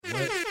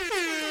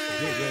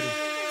Get ready.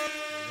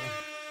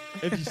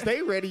 If you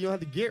stay ready, you don't have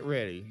to get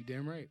ready. You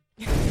damn right.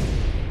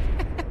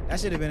 I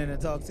should have been in the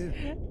talk too.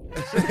 That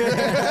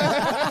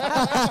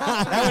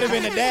would have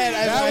been the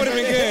dad. That would have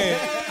been good.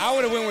 I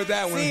would have went with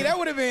that one. See, that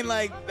would have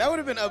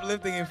been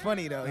uplifting and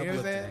funny though. You know what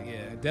I'm saying?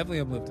 Yeah, definitely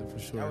uplifting for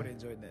sure. I would have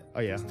enjoyed that. Oh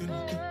yeah.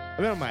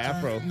 I got my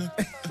afro.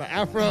 My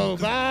afro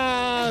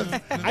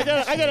vibes. I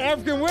got an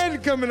African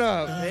wedding coming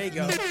up. There you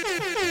go.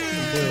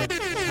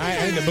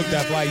 I need to book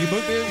that flight. You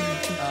booked it?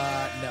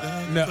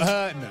 No.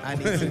 No. No. I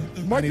need to.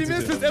 Mark the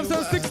Misfits,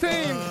 episode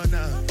 16.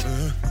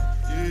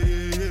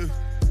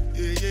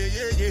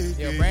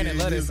 Yo, Brandon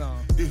love this song.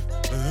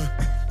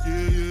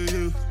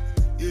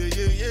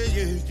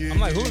 I'm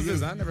like, who is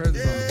this? I never heard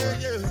this song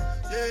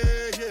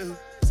before.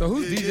 So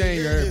who's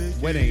DJing your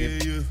wedding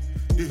if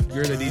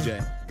you're the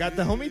DJ? Got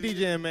the homie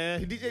DJing, man.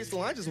 He DJed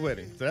Solange's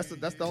wedding. So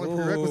that's the only Ooh,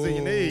 prerequisite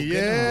you need. good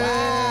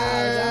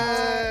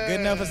Yeah. Wow, good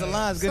enough for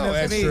Solange. Good So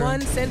enough for me. extra.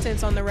 One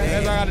sentence on the That's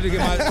resume. I gotta get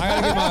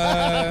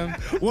my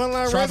One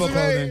line tribal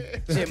resume.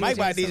 clothing. Shit, Mike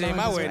by DJ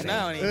my Solange's wedding.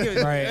 I don't even give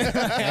a Right.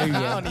 There you I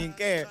go. don't even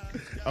care.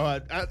 Oh, I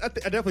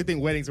definitely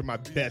think weddings are my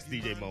best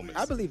DJ moments.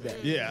 I believe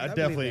that. Yeah, I believe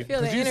definitely. that.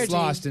 Feel the You energy.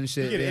 sloshed and You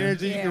shit. get man.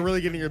 energy. You Yeah. can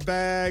really get in your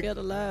bag. Feel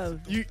the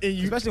love. You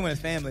Especially when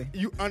it's family.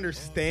 you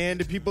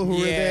understand the people who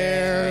are Yeah,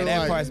 there. that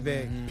like, part's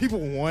big. People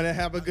want to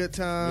have a good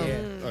time.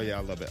 Yeah. Oh yeah,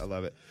 I love it. I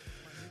love it.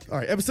 All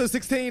right, episode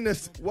 16.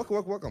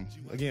 Welcome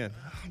again.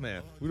 Oh,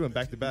 man, we're doing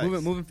back to back.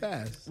 Moving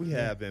fast. We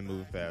have been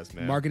moving fast,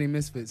 man. Marketing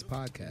Misfits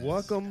podcast.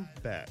 Welcome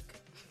back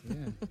Yeah.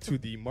 to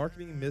the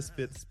Marketing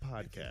Misfits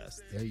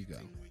podcast. There you go.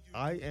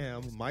 I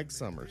am Mike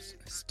Summers.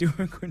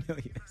 Stuart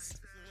Cornelius.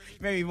 You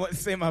made me want to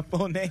say my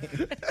full name.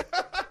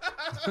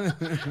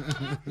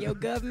 Your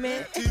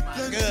government.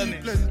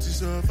 That's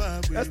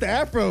the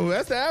Afro.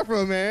 That's the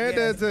Afro, man. Yeah.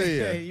 That's tell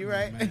you. You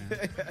right?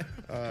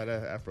 That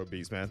Afro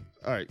beats, man.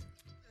 All right.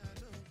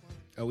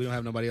 Oh, we don't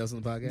have nobody else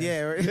on the podcast?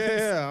 Yeah, right.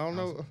 Yeah, I don't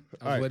know.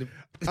 All right. waiting.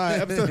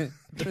 Episode.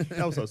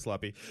 That was so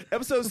sloppy.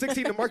 Episode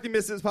 16 of Marketing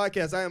Misfits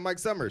podcast. I am Mike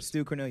Summers.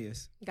 Stu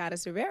Cornelius.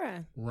 Goddess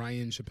Rivera.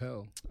 Ryan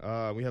Chappelle.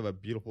 We have a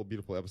beautiful,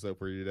 beautiful episode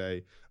for you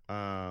today,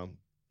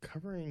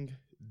 covering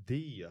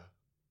the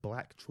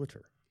Black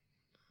Twitter.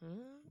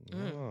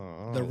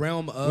 Oh. The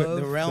realm of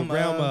The realm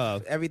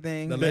of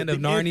everything. the land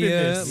of the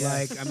Narnia. infamous.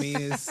 Like, I mean,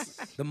 it's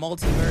The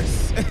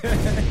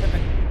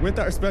multiverse. With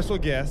our special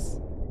guest,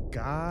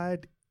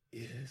 God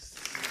is.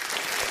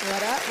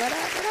 What up? What up?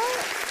 What up?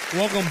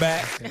 welcome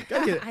back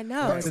I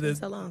know. It's to, been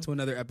so long. to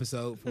another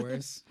episode for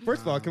us.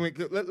 First of all,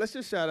 let's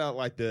just shout out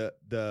like the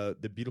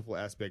beautiful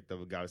aspect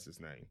of a goddess's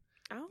name.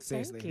 Oh,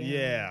 Seriously. thank you.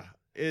 Yeah,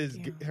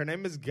 Yeah. her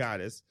name is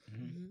Goddess,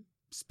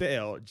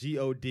 spelled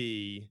God.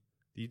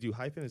 Do you do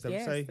hyphen? Is that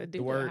Yes, what you I say? do The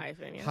do word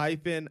hyphen, yeah.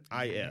 hyphen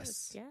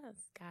is. Yes,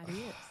 God is.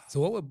 So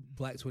what would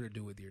Black Twitter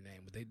do with your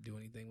name? Would they do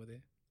anything with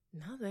it?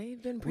 No,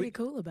 they've been pretty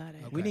cool about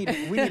it. We need a,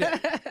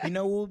 you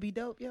know what would be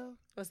dope, yo?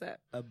 What's that?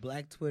 A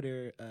Black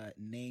Twitter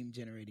name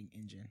generating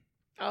engine.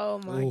 Oh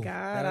my Ooh, God,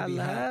 that'd I be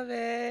hot. love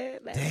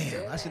it. Let's do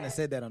Damn, I it. shouldn't have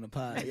said that on the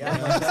pod. Yeah,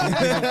 Just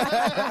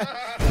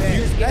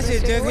that giving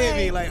shit just away. hit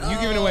me like You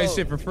giving away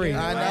shit for free.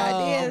 I know.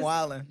 Ideas. I'm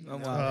wilding. Oh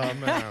man,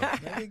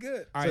 That'd be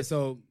good. All right,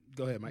 so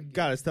go ahead, Mike.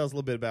 Goddess, tell us a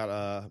little bit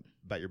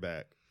about your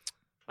bag.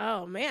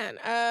 Oh man.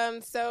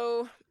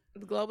 So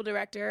the global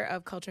director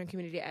of culture and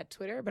community at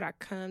Twitter, but I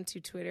come to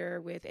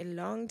Twitter with a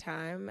long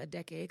time, a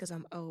decade, because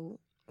I'm old.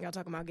 Y'all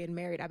talking about getting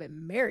married. I've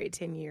been married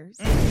 10 years.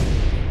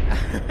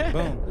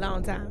 Boom.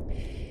 Long time.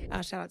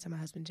 Shout out to my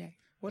husband, Jay.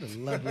 What a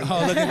lovely.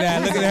 Oh, look at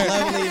that! Look at that!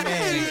 Lovely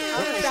man.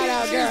 Shout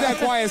out, She's girl. that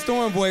quiet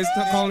storm voice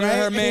calling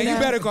her man. You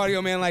better call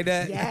your man like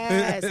that.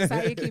 Yes, that's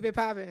how you keep it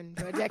popping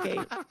for a decade.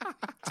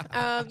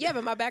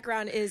 But my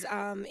background is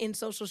in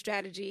social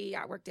strategy.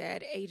 I worked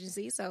at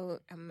agency, so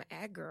I'm an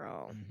ad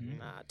girl,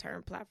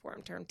 turned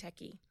platform, turned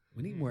techie.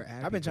 We need more.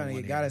 ad I've been people trying to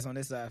on get here. Goddess on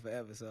this side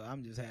forever, so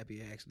I'm just happy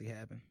it actually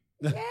happened.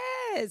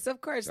 Yes, of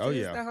course. Oh,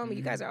 Stu's yeah. the homie.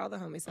 You guys are all the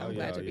homies, so I'm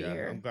glad to be I'm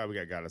here. glad we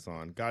got Goddess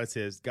on. Goddess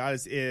is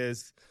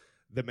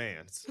the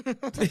man's.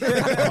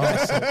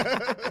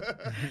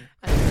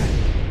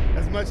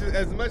 As much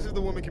as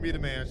the woman can be the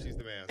man, she's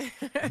the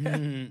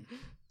man.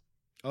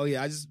 Oh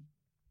yeah, I just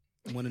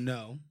want to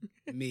know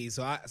me.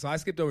 So I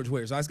skipped over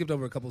Twitter. So I skipped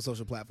over a couple of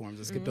social platforms.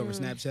 I skipped over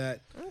Snapchat.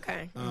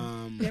 Okay.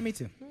 Yeah, me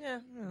too. Yeah.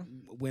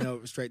 Went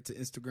over straight to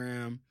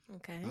Instagram.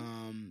 Okay.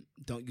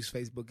 Don't use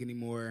Facebook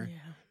anymore. Yeah.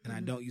 And I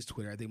don't use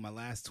Twitter. I think my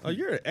last tweet. Oh,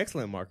 you're an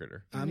excellent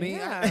marketer. I mean,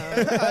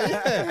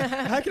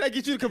 Yeah. How can I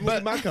get you to come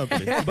to my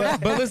company?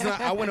 but listen,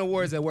 I win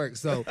awards at work.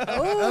 So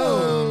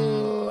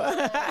Oh.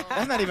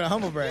 That's not even a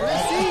humble brag.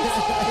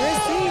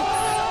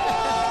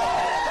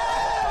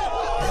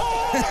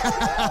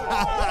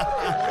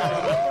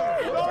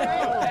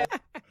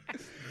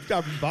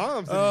 Got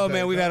bombs. in oh his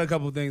man, bag. we've had a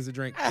couple of things to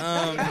drink.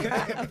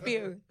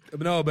 Phew.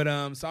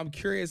 So I'm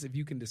curious if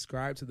you can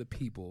describe to the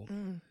people.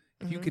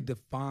 If you could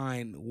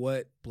define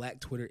what Black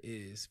Twitter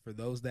is for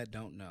those that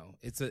don't know,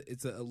 it's a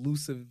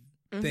elusive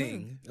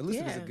thing.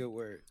 Elusive is a Yeah. good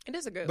word, It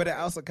is a good but it word.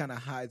 also kind of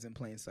hides in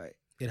plain sight.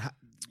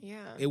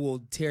 it will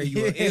tear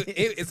you up.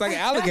 It's like an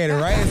alligator,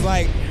 right? It's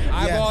like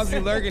eyeballs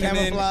and lurking,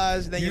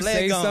 camouflage, and then you your leg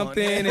say gone.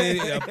 something and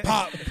it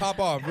pop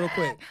off real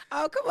quick.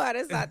 Oh, come on.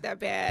 It's not that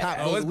bad.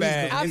 Oh, it's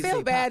bad. I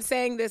feel bad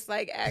saying this,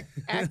 like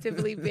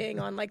actively being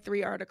on like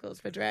 3 articles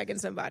for dragging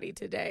somebody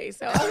today.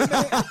 So I'm like,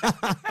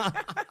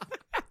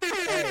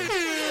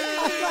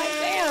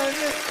 damn, it's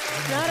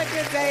just not a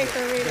good day for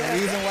me. The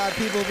reason why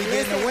people be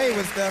getting away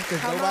with stuff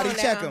because nobody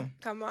check them.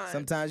 Come on.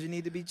 Sometimes you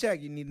need to be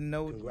checked. You need to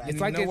know. It's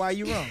like know why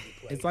you wrong.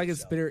 It's like a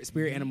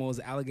spirit animal is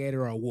an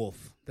alligator or a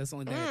wolf. That's the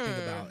only thing I think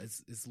about.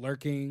 It's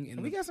lurking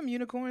and we got some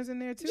unicorns in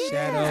there too.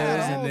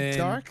 shadows and then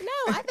dark.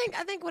 No,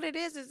 I think what it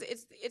is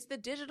it's the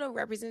digital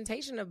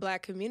representation of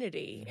Black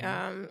community,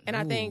 and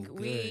I think Ooh,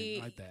 we good.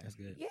 I like that. That's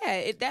good.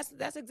 Yeah,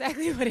 that's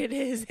exactly what it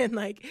is, and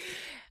like,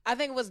 I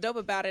think what's dope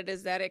about it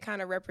is that it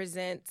kind of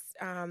represents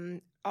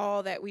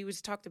all that we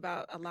was talked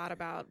about a lot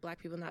about Black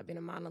people not being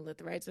a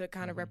monolith, right? So it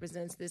kind of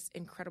represents this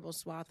incredible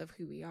swath of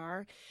who we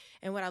are,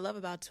 and what I love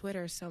about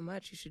Twitter so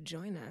much, you should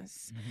join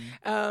us,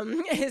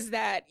 is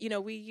that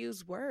we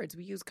use words,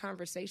 we use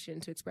conversation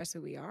to express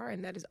who we are,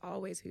 and that is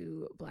always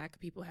who Black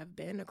people have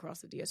been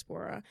across the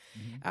diaspora.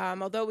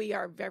 Although we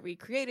are very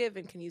creative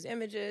and can use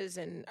images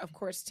and, of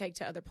course, take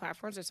to other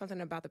platforms, there's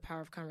something about the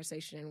power of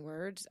conversation and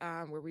words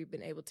where we've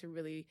been able to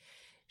really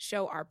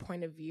show our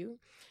point of view.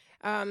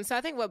 So I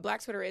think what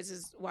Black Twitter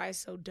is why it's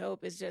so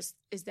dope is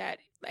that,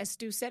 as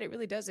Stu said, it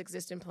really does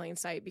exist in plain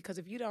sight, because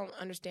if you don't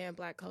understand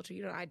Black culture,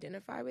 you don't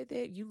identify with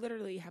it, you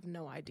literally have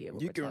no idea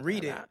what You we're can talking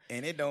read about. it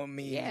and it don't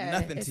mean Yeah,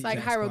 nothing it's to like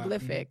you.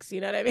 hieroglyphics,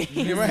 you know what I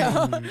mean? Right.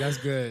 So, That's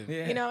good.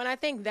 Yeah. and I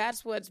think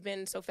that's what's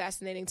been so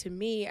fascinating to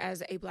me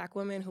as a Black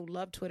woman who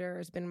loved Twitter.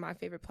 It's been my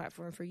favorite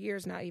platform for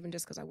years, not even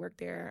just because I work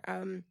there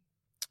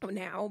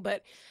now,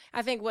 but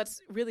I think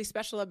what's really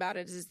special about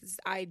it is this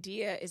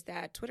idea is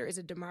that Twitter is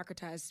a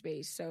democratized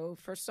space. So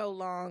for so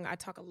long, I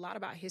talk a lot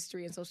about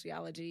history and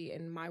sociology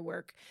in my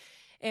work.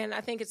 And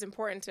I think it's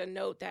important to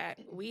note that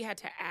we had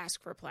to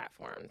ask for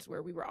platforms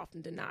where we were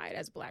often denied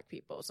as Black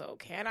people. So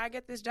can I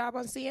get this job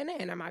on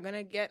CNN? Am I going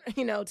to get,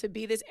 to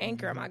be this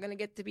anchor? Am I going to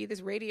get to be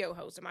this radio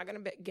host? Am I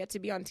going to get to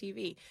be on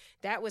TV?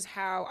 That was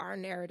how our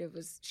narrative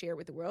was shared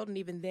with the world. And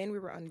even then we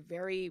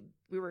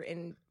were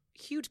in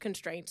huge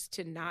constraints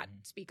to not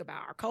speak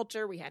about our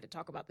culture. We had to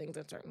talk about things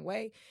a certain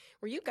way,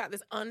 where you've got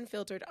this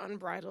unfiltered,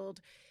 unbridled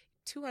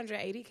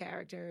 280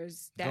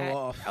 characters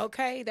that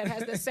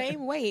has the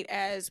same weight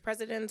as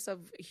presidents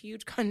of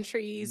huge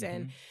countries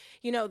and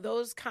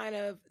those kind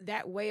of,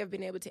 that way of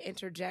being able to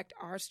interject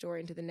our story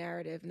into the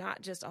narrative,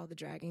 not just all the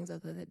draggings,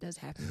 although that does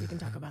happen, we can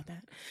talk about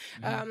that,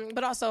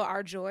 but also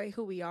our joy,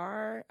 who we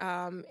are,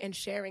 and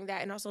sharing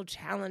that, and also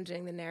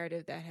challenging the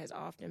narrative that has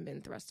often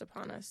been thrust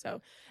upon us.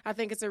 So I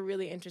think it's a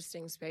really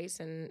interesting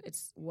space, and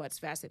it's what's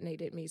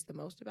fascinated me the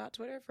most about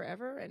Twitter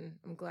forever, and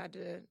I'm glad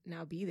to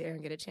now be there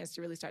and get a chance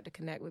to really start to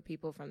connect with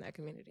people from that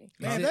community.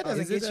 Man, that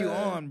doesn't get you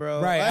on,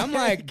 bro. Right. I'm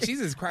like,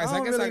 Jesus Christ,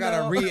 I guess I got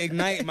to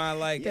reignite my,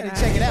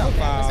 check it out.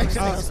 profile.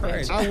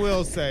 I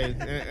will say,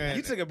 and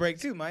You took a break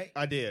too, Mike.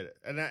 I did,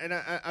 and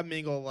I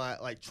mingle a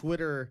lot. Like,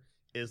 Twitter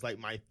is like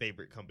my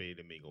favorite company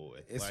to mingle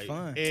with. It's like,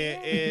 fun.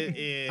 It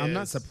is. I'm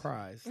not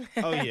surprised.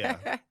 Oh yeah.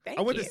 Thank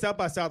I went you. to South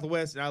by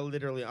Southwest, and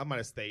I might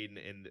have stayed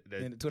in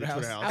the Twitter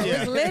house. I Yeah.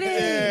 was litty.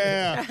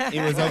 Yeah. He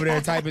was over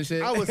there typing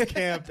shit. I was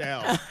camped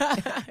out.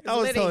 I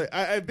was litty. totally.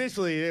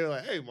 Eventually, they were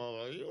like, "Hey,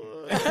 mama,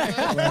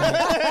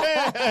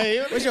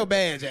 Where's your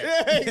badge at?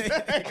 Yeah,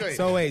 exactly.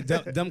 So wait,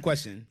 dumb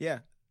question. Yeah.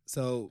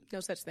 So No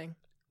such thing.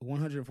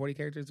 140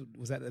 characters,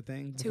 was that the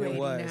thing? 280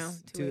 was. now.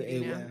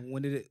 280 now. now.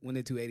 When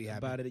did 280 happen?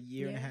 About a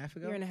year and a Yeah, half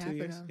ago. year and a half 2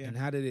 years. ago. Yeah. And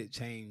how did it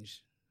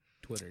change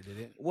Twitter? Did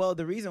it? Well,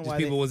 the reason Just why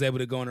people was able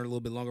to go on a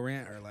little bit longer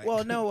rant, or like?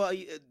 Well, no.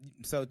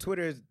 So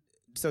Twitter.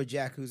 So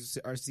Jack, who's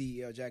our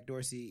CEO, Jack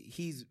Dorsey,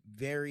 he's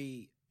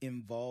very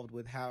involved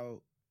with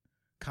how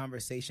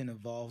conversation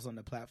evolves on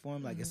the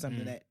platform. Like, it's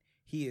something that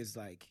he is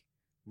like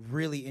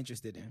really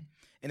interested in,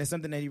 and it's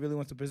something that he really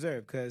wants to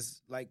preserve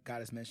because, like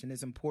Goddess mentioned,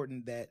 it's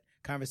important that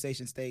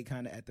conversation stay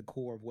kind of at the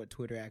core of what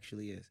Twitter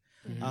actually is.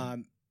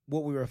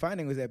 What we were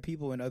finding was that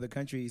people in other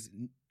countries,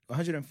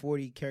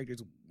 140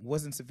 characters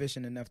wasn't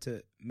sufficient enough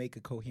to make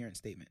a coherent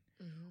statement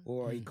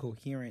or a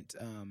coherent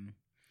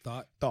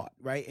thought,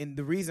 right? And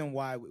the reason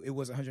why it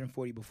was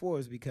 140 before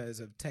is because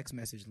of text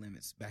message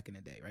limits back in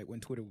the day, right? When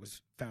Twitter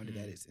was founded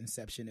at its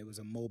inception, it was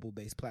a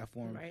mobile-based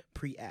platform,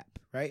 pre-app,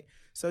 right?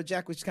 So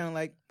Jack was kind of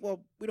like,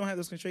 well, we don't have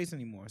those constraints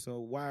anymore, so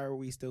why are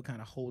we still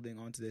kind of holding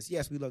on to this?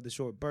 Yes, we love the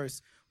short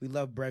bursts, we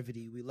love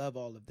brevity, we love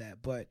all of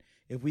that, but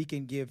if we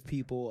can give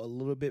people a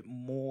little bit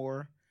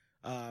more,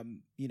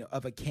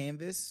 of a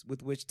canvas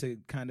with which to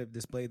kind of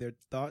display their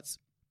thoughts,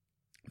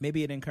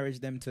 maybe it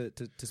encouraged them to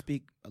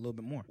speak a little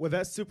bit more. Well,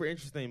 that's super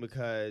interesting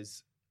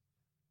because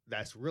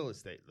that's real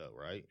estate, though,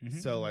 right?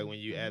 So, like, when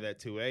you add that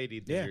 280,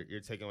 then you're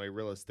taking away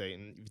real estate.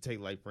 And if you take,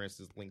 like, for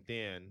instance,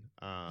 LinkedIn,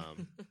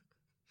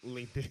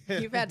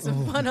 LinkedIn. You've had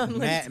some fun on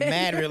LinkedIn.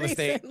 Mad real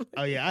estate. recently.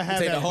 Oh yeah, I have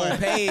Take that the whole fun.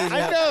 page.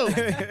 I know,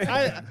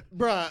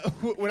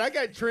 bruh. When I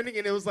got trending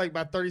and it was like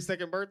my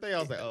 32nd birthday, I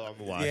was like, oh, I'm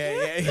gonna watch.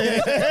 Yeah.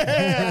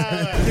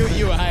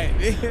 you were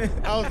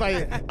hyped. I was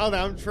like,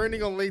 I'm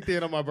trending on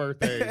LinkedIn on my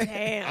birthday.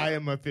 Damn. I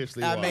am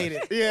officially. I washed. made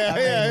it.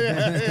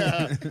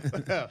 Yeah.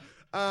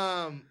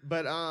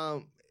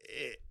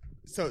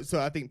 So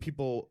I think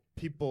people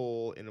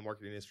in the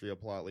marketing industry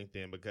applaud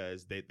LinkedIn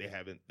because the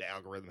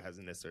algorithm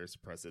hasn't necessarily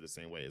suppressed it the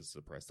same way as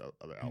suppressed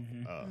other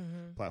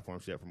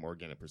platforms yet from an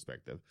organic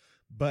perspective,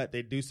 but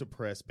they do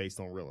suppress based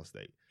on real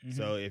estate.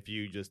 So if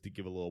you just to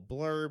give a little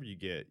blurb, you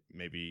get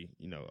maybe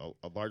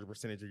a larger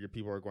percentage of your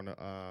people are going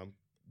to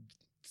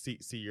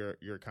see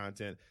your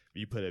content. If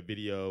you put a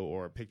video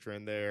or a picture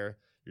in there,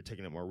 you're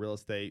taking up more real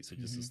estate, so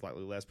just a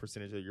slightly less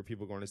percentage of your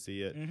people are going to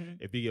see it.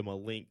 If you give them a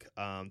link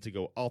to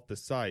go off the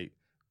site,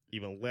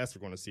 even less are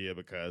going to see it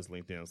because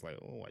LinkedIn's like,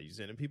 oh, why are you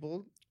sending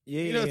people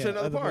to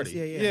another party?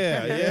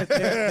 Yeah.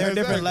 There are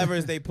different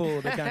levers they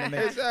pull to kind of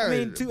make. I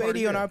mean,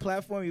 280 on our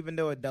platform, even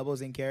though it doubles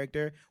in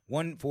character,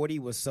 140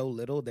 was so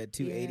little that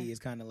 280 is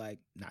kind of like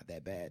not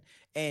that bad.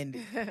 And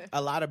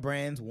a lot of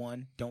brands,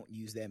 don't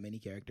use that many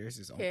characters.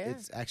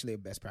 It's actually a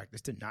best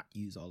practice to not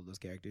use all of those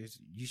characters.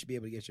 You should be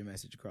able to get your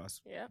message across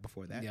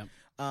before that.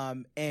 Yeah.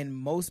 And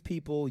most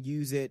people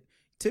use it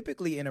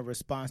typically in a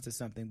response to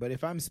something, but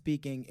if I'm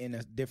speaking in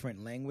a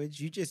different language,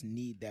 you just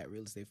need that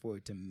real estate for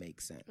it to make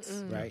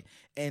sense, right?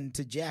 And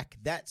to Jack,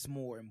 that's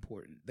more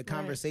important. The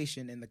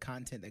conversation and the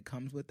content that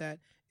comes with that,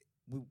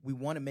 we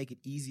want to make it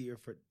easier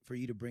for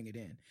you to bring it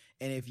in.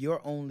 And if your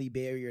only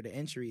barrier to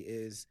entry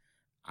is,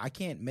 I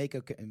can't make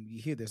and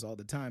you hear this all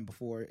the time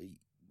before,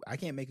 I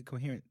can't make a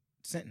coherent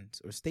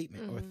sentence or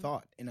statement or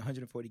thought in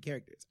 140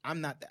 characters.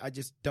 I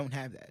just don't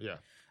have that. Yeah.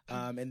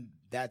 And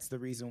that's the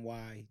reason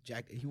why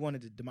he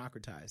wanted to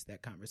democratize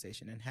that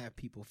conversation and have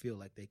people feel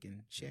like they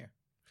can share.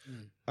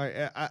 All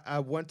right, I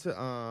want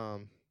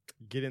to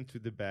get into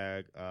the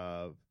bag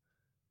of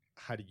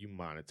how do you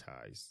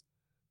monetize,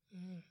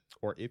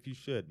 or if you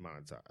should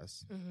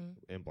monetize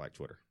in Black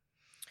Twitter.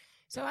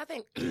 So I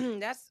think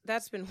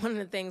that's been one of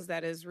the things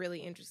that is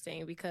really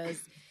interesting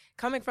because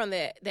coming from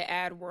the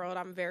ad world,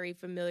 I'm very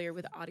familiar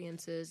with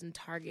audiences and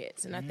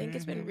targets. And I think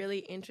it's been really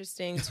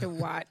interesting to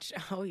watch.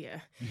 Oh,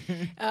 yeah.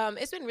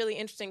 It's been really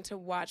interesting to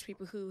watch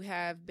people who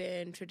have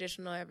been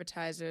traditional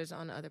advertisers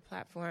on other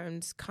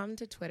platforms come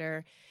to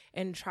Twitter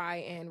and try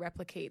and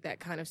replicate that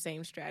kind of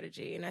same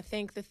strategy. And I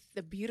think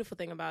the beautiful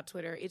thing about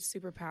Twitter, its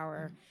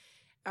superpower,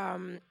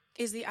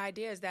 is the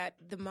idea is that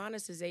the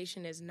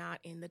monetization is not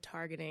in the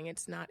targeting.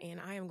 It's not in,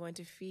 I am going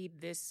to feed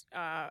this,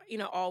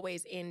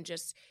 always in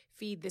just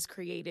feed this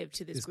creative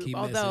to this group.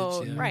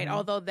 Although,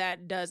 although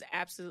that does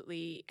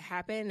absolutely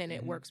happen and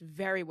it works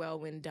very well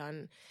when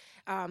done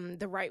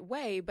the right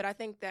way. But I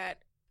think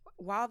that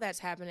while that's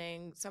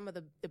happening, some of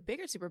the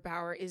bigger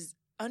superpower is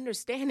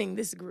understanding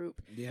this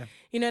group. Yeah.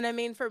 You know what I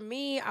mean? For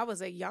me, I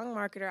was a young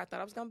marketer. I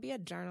thought I was going to be a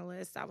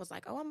journalist. I was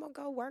like, I'm going to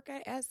go work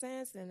at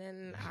Essence. And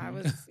then I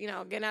was,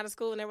 getting out of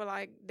school and they were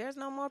like, there's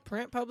no more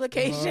print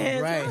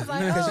publications. Right. I was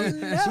like, oh,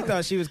 no. She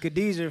thought she was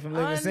Khadijah from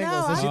Living Single.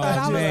 No, So she I thought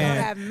I she was was going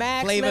to have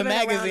Max Flavor living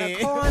magazine. around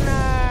the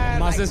corner.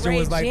 My sister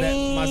was like that.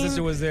 Regine. My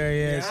sister was there,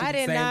 yeah. I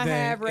did same not thing.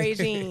 have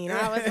Regine.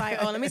 I was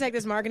like, let me take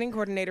this marketing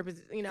coordinator,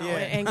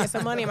 and get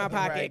some money in my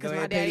pocket because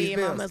my daddy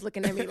and mama's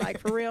looking at me like,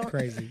 for real?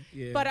 Crazy,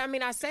 yeah. But I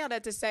mean, I say all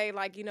that to say,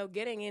 like,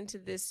 getting into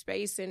this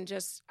space and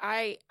just,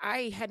 I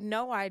had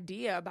no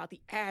idea about the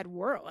ad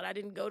world. I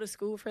didn't go to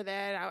school for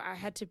that. I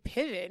had to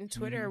pivot, and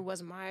Twitter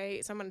was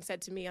someone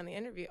said to me on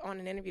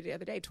an interview the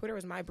other day, Twitter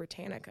was my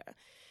Britannica.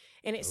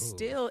 And it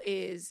still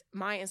is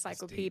my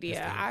encyclopedia.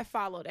 That's deep. I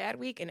followed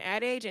Adweek and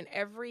Ad Age and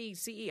every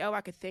CEO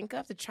I could think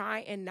of to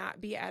try and not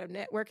be at a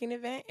networking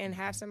event and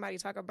have somebody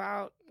talk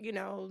about,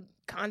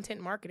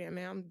 content marketing.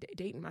 Man, I'm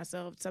dating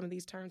myself. Some of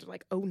these terms are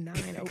like 09,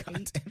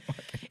 08.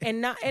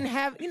 and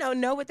have,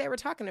 know what they were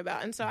talking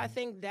about. And so I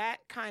think that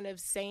kind of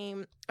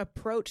same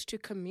approach to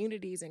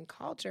communities and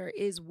culture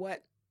is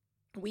what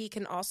we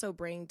can also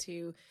bring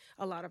to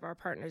a lot of our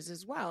partners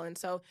as well. And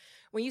so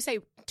when you say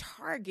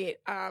target,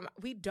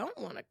 we don't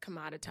want to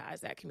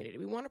commoditize that community.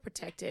 We want to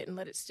protect it and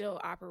let it still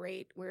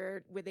operate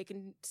where they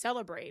can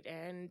celebrate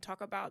and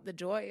talk about the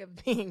joy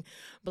of being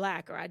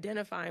Black or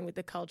identifying with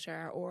the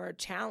culture or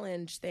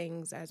challenge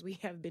things as we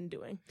have been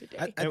doing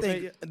today. I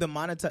think the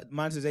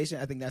monetization,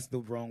 I think that's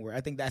the wrong word.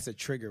 I think that's a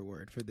trigger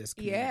word for this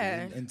community.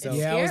 Yeah. And so,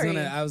 Yeah, I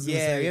was gonna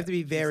say, we have to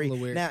be very, it's a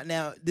little weird.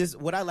 now this,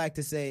 what I like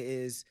to say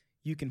is,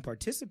 you can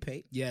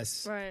participate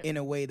Yes. Right. in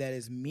a way that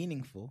is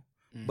meaningful,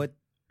 but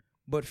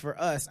for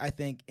us, I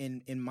think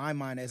in my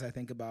mind, as I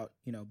think about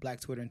Black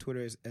Twitter and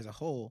Twitter as a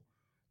whole,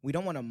 we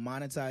don't want to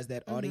monetize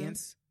that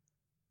audience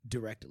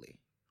directly.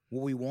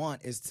 What we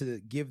want is to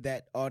give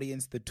that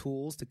audience the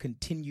tools to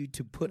continue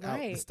to put out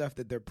the stuff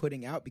that they're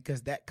putting out,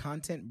 because that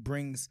content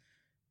brings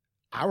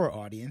our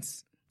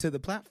audience to the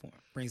platform,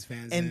 Brings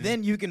fans and in.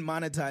 then you can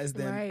monetize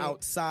them Right.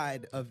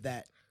 outside of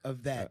that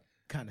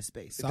kind of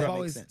space. So If that I've makes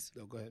always sense.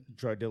 go ahead.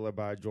 Drug dealer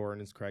by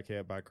Jordan is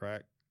crackhead by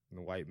crack. And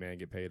the white man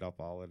get paid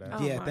off all of that.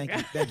 Oh yeah, my thank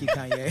God. you,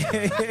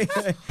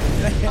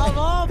 Kanye. Of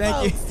all thank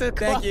folks you, to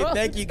thank you, quote.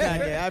 thank you,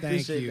 Kanye. I Thank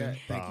appreciate you. that.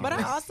 Thank you. But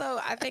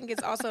I think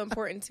it's also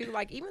important too.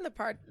 Like even the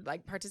part,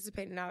 like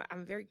participating.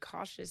 I'm very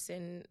cautious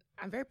and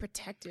I'm very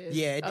protective.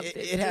 Yeah, of it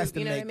this has group, to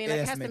you know what I make- mean? it Like,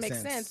 has it has to to make make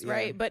sense, sense, yeah.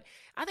 right? But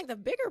I think the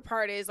bigger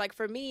part is like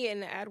for me in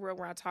the ad world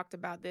where I talked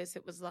about this,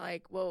 it was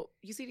like, well,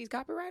 you see these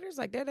copywriters,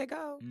 like there they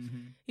go.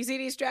 Mhm. You see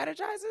these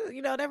strategizers,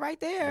 you know, they're right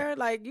there.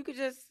 Like you could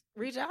just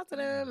reach out to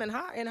them and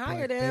hire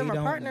But them they or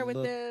don't partner with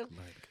look them.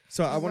 like-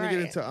 So I want to get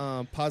Right.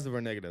 into positive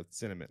or negative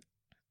sentiment.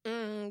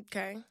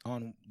 Okay.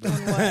 on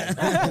What?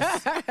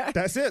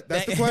 That's it.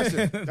 That's the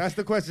question. That's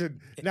the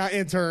question. Now,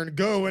 intern,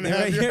 go and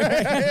have your.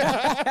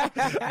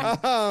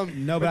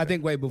 No, but I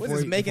think wait before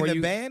What's this, making before the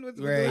you, band? What's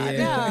Right, going on?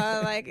 yeah.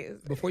 No, like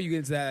it's- before you get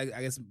into that,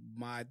 I guess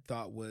my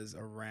thought was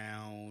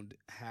around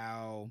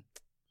how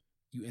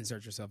you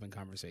insert yourself in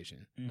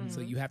conversation. Mhm.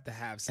 So you have to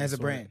have some As a sort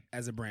of- brand.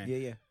 as a brand. Yeah,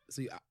 yeah.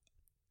 So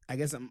I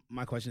guess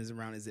my question is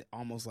around: is it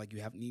almost like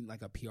you need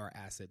like a PR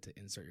asset to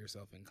insert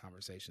yourself in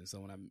conversation?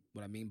 So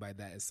what I mean by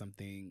that is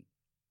something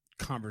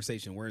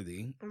conversation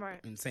worthy,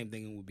 right. and same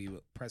thing would be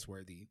with press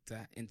worthy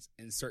to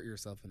insert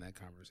yourself in that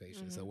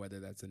conversation. So whether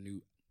that's it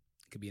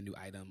could be a new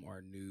item or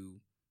a new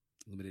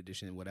limited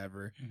edition,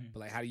 whatever. Mhm. But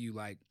like, how do you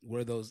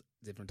what are those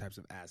different types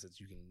of assets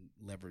you can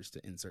leverage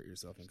to insert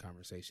yourself in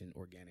conversation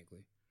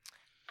organically?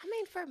 I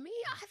mean, for me,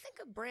 I think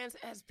of brands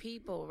as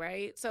people,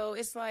 right? So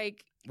it's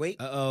like, Wait.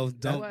 Don't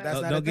What?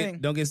 That's not don't a get thing.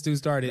 don't get Stu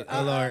started.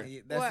 Oh Lord.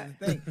 That's What?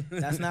 the thing.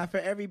 That's not for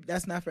every.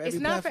 That's not for every. it's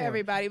not for platform.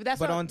 everybody, but that's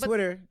But what, on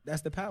Twitter,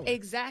 that's the power.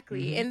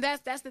 Exactly. And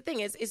that's the thing.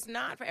 It's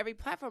not for every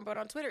platform, but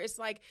on Twitter, it's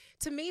like,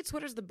 to me,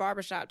 Twitter's the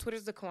barbershop,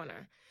 Twitter's the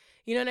corner.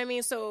 You know what I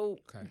mean? So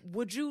Okay.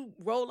 would you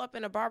roll up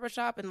in a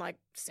barbershop and like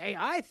say,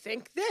 I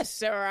think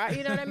this, or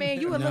you know what I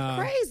mean? You would Nah.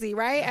 look crazy,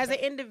 right? As an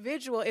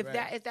individual, if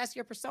Right. that's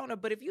your persona.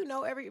 But if you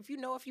know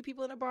a few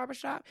people in a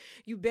barbershop,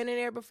 you've been in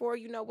there before,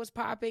 you know what's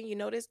popping, you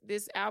know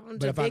this album.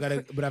 But if I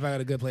Jabig-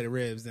 got a good plate of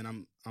ribs, then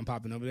I'm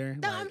popping over there.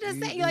 No, I'm just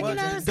saying, like, Well, you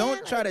know what I'm don't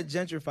saying? try to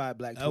gentrify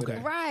Black Twitter.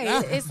 Okay.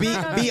 Right. It's Be-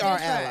 not be a our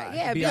gentrify. ally.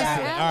 Yeah, Be be our our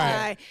ally. ally.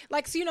 All right.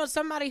 Like, so, you know,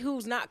 somebody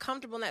who's not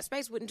comfortable in that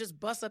space wouldn't just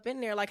bust up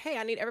in there like, hey,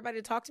 I need everybody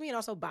to talk to me and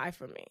also buy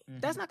from me.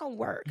 That's not going to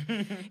work.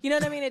 You know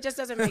what I mean? It just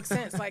doesn't make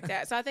sense like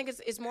that. So I think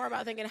it's more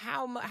about thinking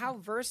how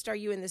versed are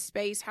you in this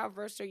space? How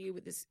versed are you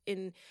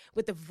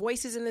with the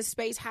voices in this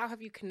space? How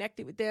have you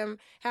connected with them?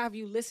 How have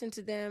you listened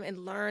to them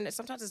and learned?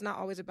 Sometimes it's not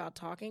always about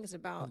talking. It's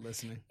about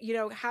listening. you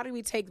know, how do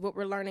we take what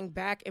we're learning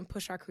back and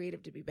push our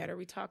creative to be better?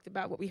 We talked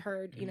about what we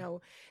heard, you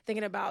know,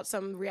 thinking about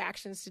some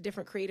reactions to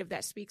different creative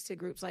that speaks to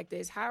groups like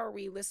this. How are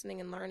we listening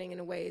and learning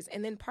in ways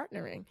and then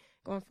partnering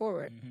going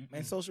forward?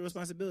 And social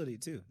responsibility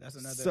too. That's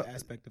another So-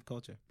 aspect of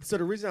culture. So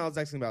the reason I was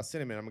asking about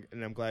sentiment,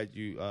 I'm glad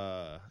you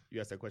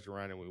asked that question,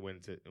 Ryan, and we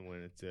went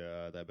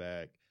into that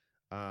bag,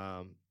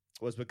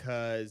 was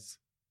because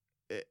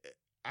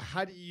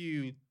how do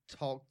you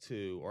talk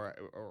to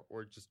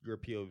or just your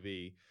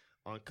POV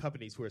on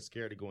companies who are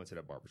scared to go into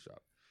that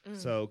barbershop?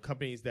 So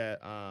companies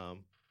that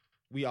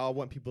we all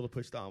want people to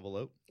push the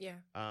envelope. Yeah.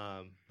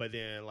 But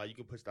then like you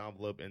can push the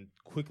envelope and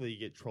quickly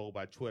get trolled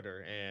by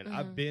Twitter. And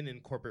I've been in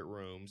corporate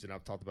rooms and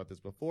I've talked about this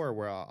before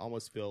where I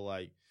almost feel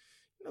like,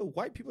 you know,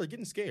 white people are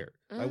getting scared.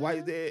 Like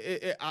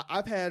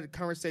I've had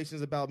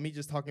conversations about me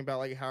just talking about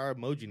like how our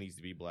emoji needs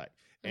to be black.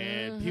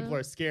 And people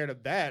are scared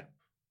of that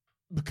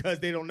because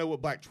they don't know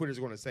what Black Twitter is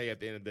going to say at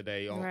the end of the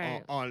day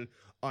on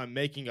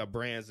making a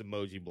brand's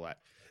emoji black.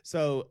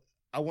 So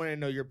I want to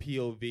know your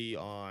POV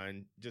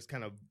on just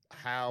kind of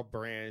how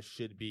brands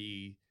should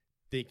be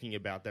thinking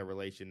about that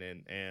relation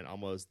and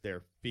almost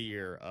their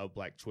fear of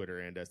Black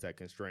Twitter, and does that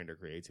constrain their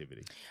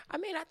creativity? I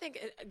mean, I think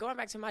going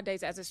back to my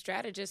days as a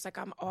strategist, like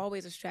I'm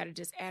always a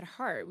strategist at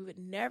heart. We would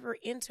never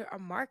enter a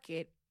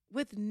market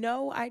with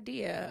no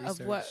idea of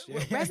what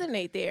would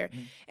resonate there.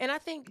 And I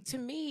think to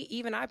me,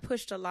 even I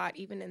pushed a lot,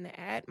 even in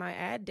my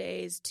ad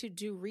days, to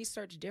do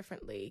research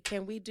differently.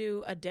 Can we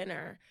do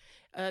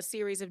a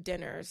series of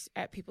dinners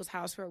at people's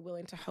house who are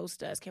willing to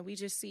host us? Can we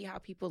just see how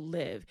people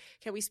live?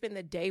 Can we spend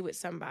the day with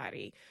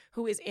somebody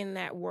who is in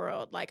that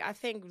world? Like, I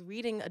think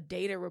reading a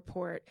data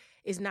report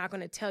is not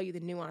going to tell you the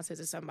nuances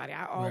of somebody.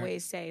 I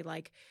always say,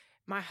 like,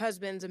 my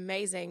husband's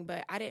amazing,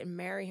 but I didn't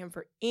marry him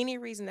for any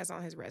reason that's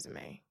on his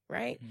resume,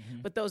 right?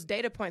 But those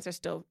data points are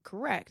still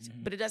correct,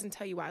 but it doesn't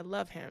tell you why I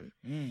love him.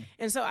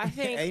 And so I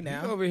think... Hey,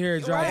 now. Over here,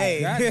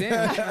 driving. Right.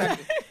 Goddamn.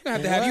 I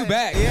have to have you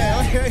back.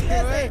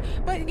 Yeah.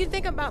 But you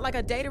think about like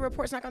a data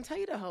report's not going to tell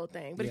you the whole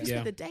thing. But if you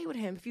Yeah. spend the day with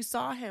him, if you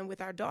saw him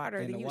with our daughter,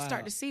 In then the you wild.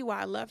 start to see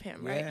why I love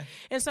him, right? Yeah.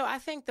 And so I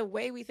think the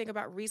way we think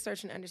about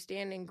research and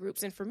understanding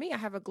groups, and for me, I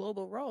have a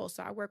global role.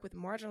 So I work with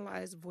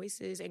marginalized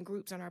voices and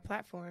groups on our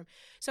platform.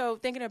 So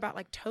thinking about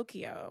like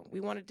Tokyo, we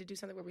wanted to do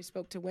something where we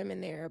spoke to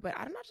women there, but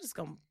I'm not just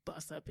going to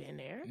bust up in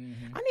there.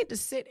 I need to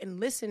sit and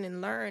listen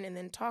and learn and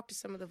then talk to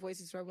some of the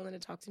voices who are willing to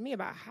talk to me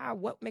about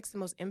what makes the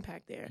most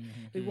impact there.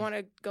 We want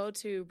to go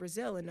to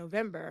Brazil in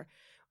November.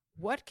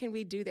 what can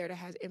we do there that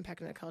has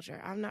impact on the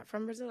culture? I'm not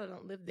from Brazil. I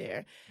don't live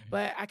there.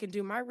 But I can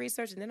do my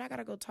research, and then I got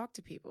to go talk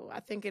to people. I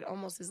think it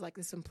almost is like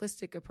the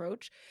simplistic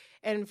approach.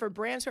 And for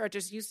brands who are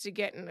just used to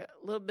getting a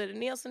little bit of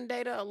Nielsen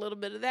data, a little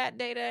bit of that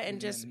data, and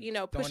just,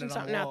 pushing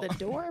something out the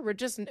door, we're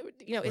just,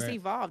 it's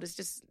evolved. It's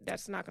just,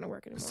 that's not going to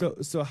work anymore.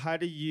 So how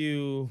do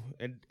you,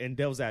 and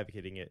devil's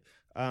advocating it,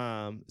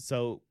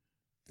 so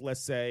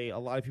let's say a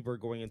lot of people are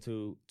going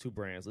into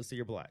brands. Let's say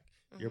you're black.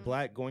 You're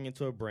black going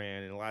into a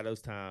brand, and a lot of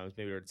those times,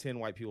 maybe there are 10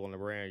 white people in the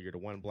brand, you're the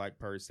one black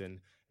person,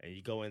 and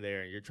you go in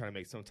there and you're trying to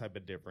make some type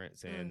of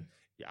difference. And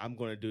I'm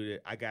going to do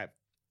that. I got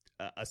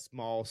a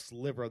small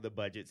sliver of the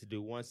budget to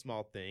do one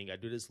small thing. I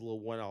do this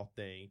little one-off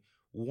thing.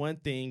 One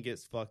thing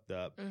gets fucked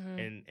up,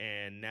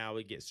 and now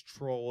it gets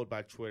trolled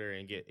by Twitter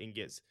and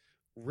gets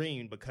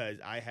reamed because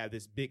I have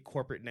this big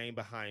corporate name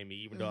behind me,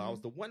 even though I was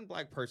the one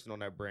black person on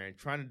that brand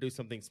trying to do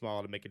something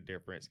small to make a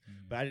difference.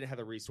 But I didn't have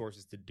the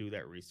resources to do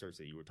that research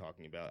that you were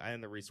talking about. I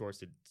had the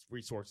resources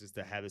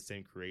to have the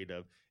same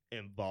creative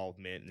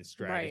involvement and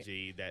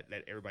strategy that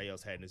everybody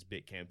else had in this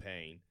big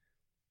campaign.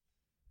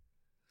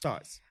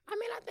 Thoughts? I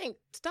mean, I think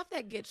stuff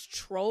that gets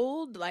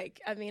trolled, I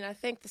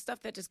think the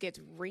stuff that just gets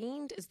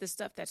reamed is the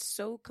stuff that's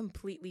so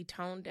completely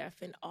tone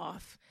deaf and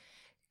off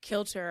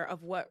kilter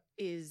of what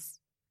is,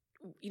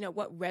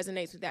 what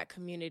resonates with that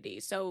community.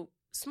 So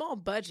small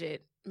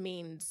budget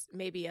means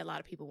maybe a lot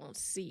of people won't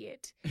see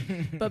it,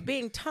 but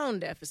being tone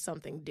deaf is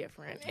something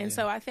different. And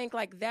so I think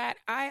like that,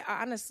 I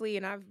honestly,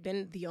 and I've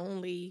been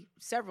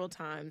several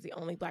times, the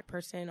only black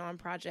person on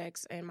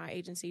projects in my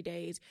agency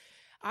days.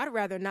 I'd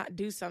rather not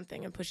do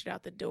something and push it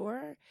out the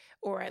door,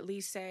 or at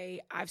least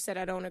say, I've said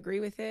I don't agree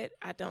with it.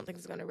 I don't think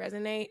it's going to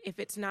resonate. If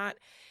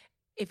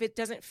it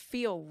doesn't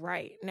feel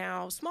right.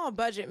 Now, small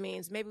budget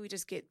means maybe we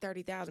just get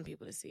 30,000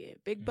 people to see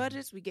it. Big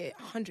budgets, we get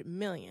 100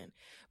 million.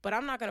 But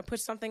I'm not going to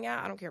push something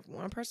out. I don't care if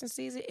one person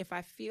sees it. If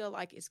I feel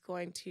like it's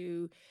going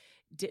to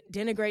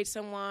denigrate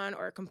someone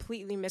or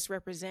completely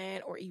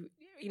misrepresent or,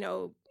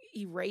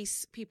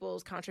 erase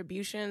people's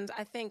contributions,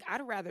 I think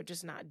I'd rather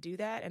just not do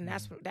that. And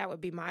that would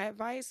be my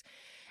advice.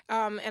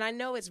 And I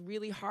know it's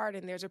really hard,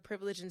 and there's a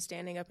privilege in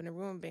standing up in a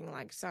room being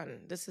like,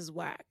 son, this is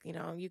whack.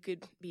 You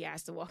could be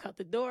asked to walk out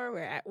the door. We're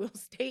at Will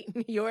State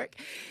in New York.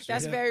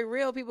 That's very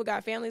real. People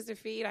got families to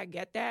feed. I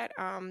get that.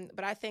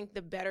 But I think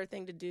the better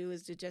thing to do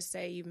is to just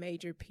say you've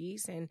made your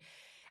peace. And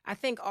I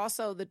think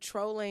also the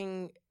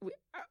trolling,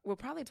 we'll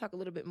probably talk a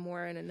little bit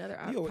more in another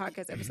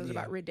podcast episodes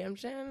about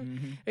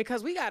redemption,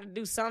 because we got to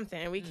do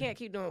something. We can't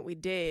keep doing what we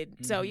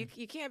did. So you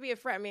can't be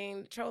afraid. I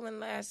mean, trolling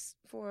lasts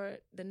for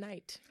the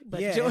night, but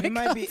joy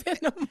comes in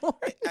the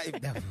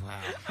morning. Wow.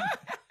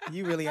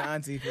 You really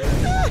auntie for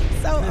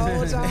so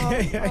old,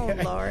 y'all.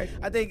 Oh, Lord.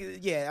 I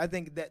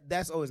think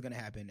that's always going to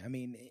happen. I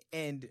mean,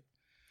 and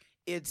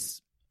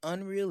it's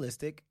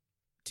unrealistic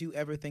to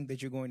ever think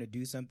that you're going to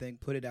do something,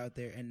 put it out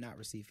there, and not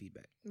receive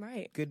feedback.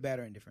 Right. Good, bad,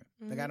 or indifferent.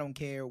 Like, I don't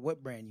care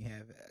what brand you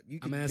have.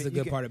 That's the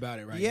good part about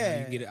it, right?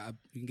 Yeah. You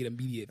can get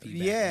immediate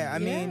feedback. Yeah, I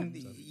mean,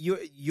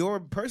 your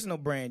personal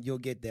brand, you'll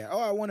get that. Oh,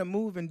 I want to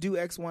move and do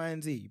X, Y,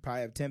 and Z. You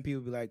probably have 10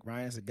 people be like,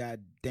 Ryan, it's a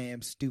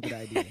goddamn stupid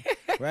idea.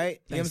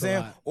 Right? You know what I'm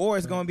saying? Or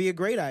it's going to be a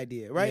great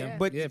idea, right? Yeah.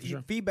 But for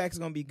sure. feedback is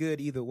going to be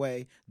good either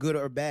way, good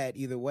or bad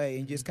either way.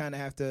 And you just kind of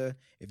have to,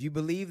 if you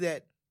believe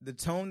that the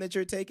tone that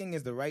you're taking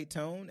is the right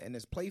tone and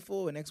it's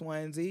playful and X, Y,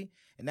 and Z,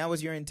 and that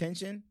was your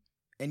intention,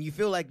 and you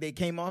feel like they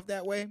came off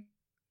that way,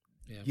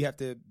 you have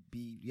to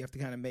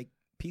kind of make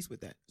peace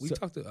with that. Go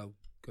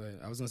ahead.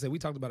 I was going to say, we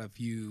talked about a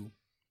few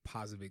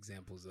positive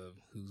examples of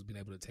who's been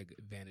able to take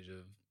advantage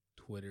of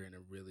Twitter in a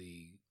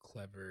really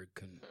clever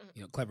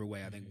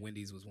way. I think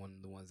Wendy's was one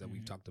of the ones that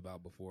we've talked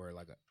about before,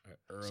 like a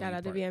early Shout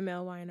out to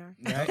VML YNR.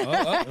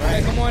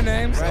 Right. Come on,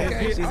 names. Right.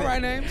 Okay, all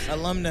right, names.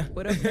 Alumna.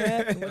 What up,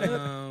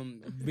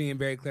 Brad? Being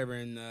very clever,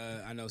 and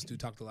I know Stu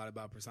talked a lot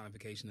about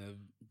personification of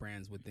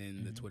brands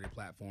within the Twitter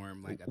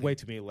platform. Like, way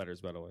too many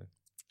letters, by the way.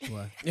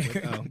 What?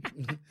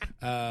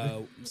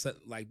 So,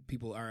 like,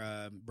 people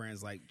are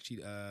brands like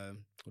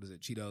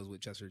Cheetos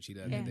with Chester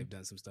Cheetah. I think they've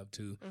done some stuff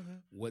too.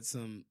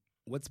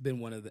 What's been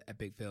one of the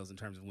epic fails in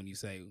terms of when you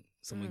say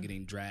someone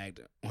getting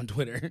dragged on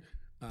Twitter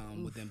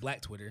within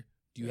Black Twitter?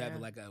 Do you have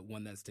like a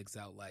one that sticks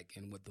out, like,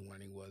 and what the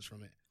learning was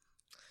from it?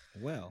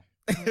 Well,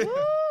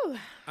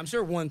 I'm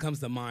sure one comes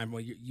to mind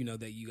where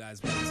that you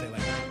guys want to say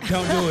like,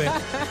 don't do it.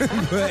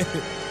 But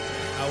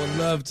I would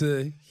love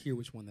to hear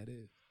which one that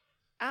is.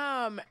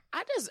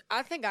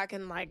 I think I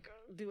can like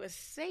do a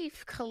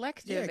safe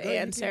collective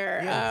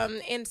answer.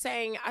 In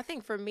saying, I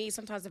think for me,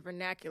 sometimes the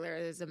vernacular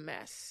is a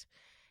mess.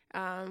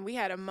 We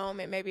had a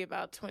moment maybe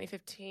about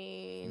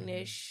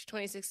 2015-ish,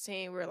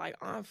 2016, where like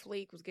On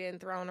Fleek was getting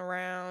thrown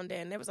around,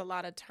 and there was a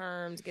lot of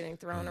terms getting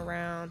thrown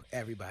around.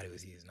 Everybody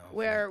was using On Fleek.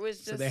 Where it was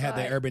just so they had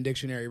the Urban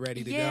Dictionary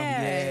ready to go.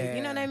 Yeah,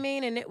 you know what I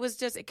mean? And it was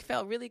just, it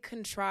felt really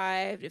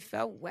contrived. It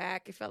felt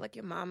whack. It felt like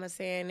your mama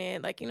saying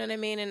it. Like, you know what I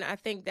mean? And I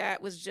think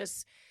that was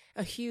just,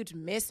 a huge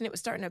miss, and it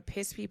was starting to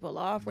piss people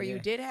off, where you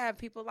did have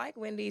people like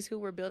Wendy's who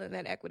were building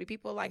that equity,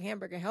 people like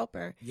Hamburger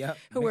Helper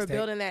who were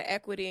building that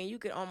equity, and you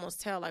could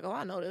almost tell, like, oh,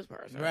 I know this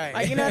person. Right.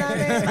 Like, you know what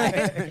I mean?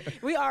 Like,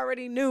 we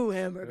already knew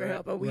Hamburger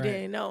Helper. We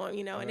didn't know him,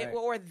 you know, and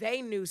or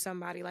they knew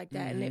somebody like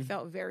that, and it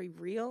felt very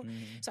real.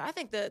 So I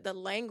think the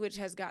language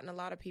has gotten a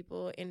lot of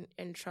people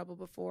in trouble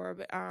before,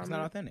 but it's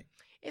not authentic.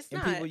 It's and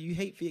not. People, you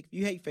hate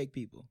fake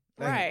people.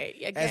 Like, right.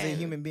 Again. As a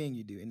human being,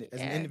 you do. And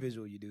as an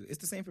individual, you do. It's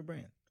the same for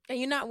brand. And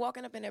you're not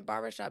walking up in that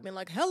barbershop being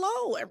like,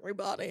 hello,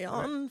 everybody,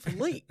 I'm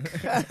Philippe.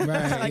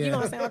 Right, you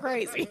don't sound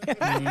crazy.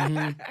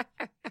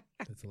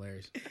 That's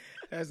hilarious.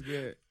 That's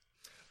good.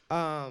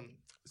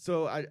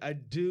 So I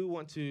do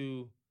want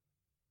to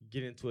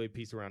get into a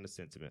piece around the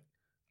sentiment.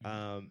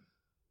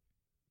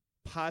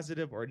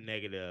 Positive or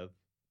negative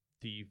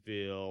do you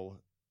feel,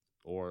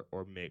 or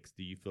mixed,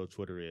 do you feel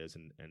Twitter is,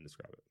 and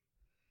describe it?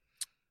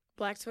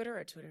 Black Twitter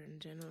or Twitter in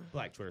general?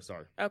 Black Twitter,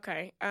 sorry.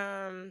 Okay.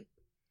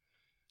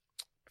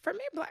 For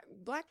me,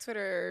 Black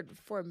Twitter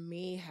for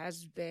me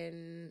has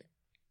been,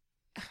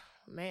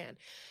 man,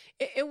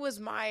 it was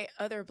my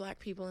other Black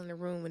people in the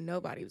room when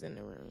nobody was in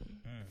the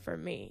room for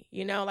me.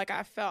 You know, like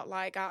I felt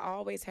like I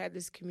always had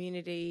this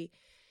community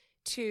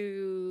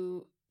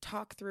to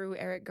talk through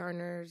Eric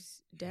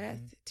Garner's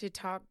death, to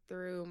talk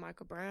through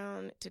Michael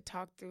Brown, to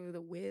talk through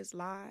the Wiz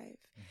live,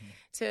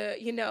 to,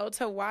 you know,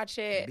 to watch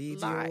it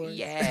live.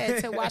 Yeah,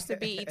 to watch the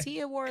BET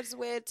Awards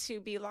with, to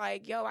be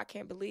like, yo, I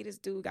can't believe this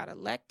dude got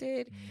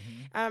elected.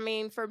 I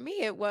mean, for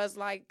me, it was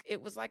like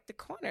the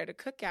corner, the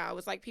cookout. It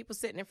was like people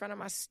sitting in front of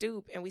my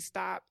stoop and we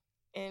stop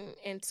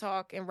and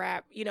talk and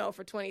rap, you know,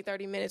 for 20,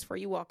 30 minutes before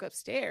you walk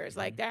upstairs.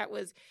 Like that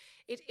was...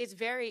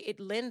 It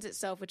lends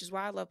itself, which is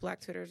why I love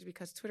Black Twitter, is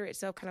because Twitter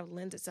itself kind of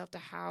lends itself to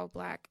how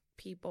Black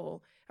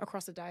people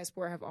across the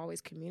diaspora have always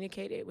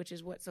communicated, which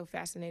is what's so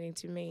fascinating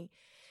to me.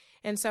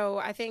 And so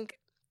I think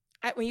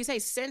when you say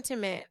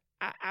sentiment,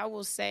 I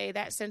will say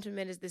that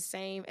sentiment is the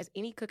same as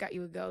any cookout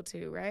you would go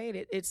to,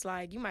 right? It's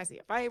like you might see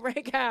a fight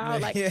break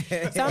out, like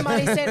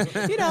somebody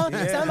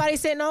somebody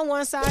sitting on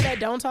one side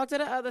that don't talk to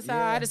the other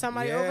side, or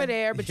somebody over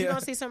there, but you're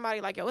gonna see somebody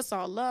like, yo, it's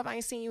all love. I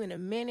ain't seen you in a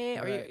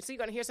minute, so you're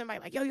gonna hear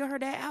somebody like, yo, you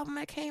heard that album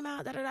that came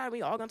out? Da da da.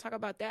 We all gonna talk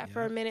about that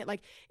for a minute.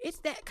 Like it's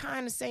that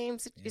kind of same,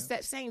 it's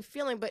that same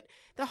feeling, but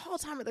the whole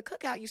time at the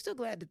cookout, you're still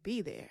glad to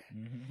be there,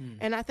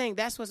 and I think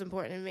that's what's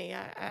important to me.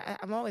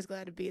 I'm always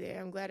glad to be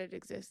there. I'm glad it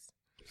exists.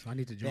 So I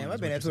need to join. Damn,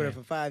 I've been at Twitter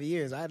for 5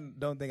 years. I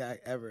don't think I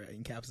ever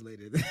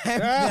encapsulated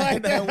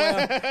that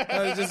well.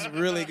 That was just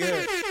really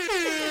good.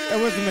 That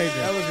was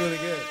amazing. That was really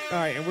good. All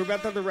right, and we're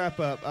about to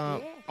wrap up.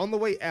 On the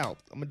way out,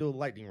 I'm gonna do a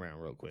lightning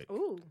round real quick.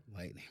 Ooh,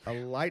 a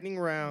lightning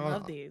round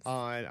love these.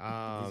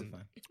 On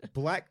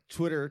Black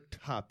Twitter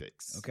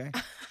topics. Okay.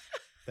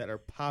 That are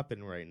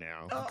popping right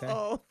now. Okay.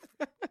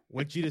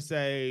 Want you to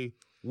say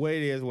what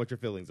it is, what your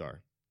feelings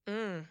are.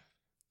 All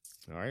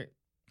right.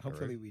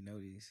 Hopefully we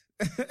know these.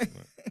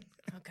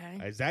 Okay.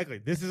 Exactly.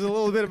 This is a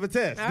little bit of a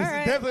test. All this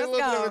right, is definitely a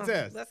little bit of a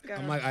test. Let's go.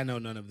 I'm like, I know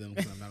none of them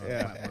because I'm not on the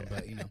platform,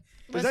 but you know.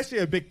 There's actually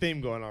a big theme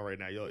going on right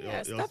now. You'll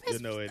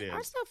know it is.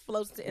 Our stuff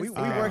floats to Instagram. We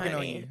working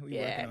on you. We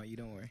working on you.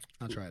 Don't worry.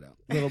 I'll try it out.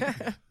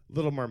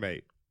 Little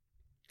Mermaid.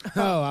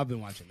 Oh, I've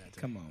been watching that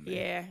too. Come on, man.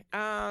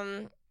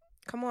 Yeah.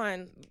 Come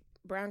on.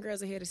 Brown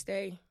girls are here to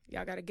stay.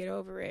 Y'all got to get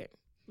over it.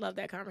 Love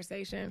that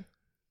conversation.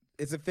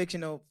 It's a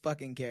fictional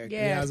fucking character.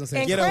 Yeah, I was gonna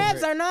say, and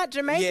crabs are not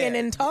Jamaican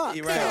and talk. Right.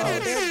 So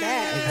there's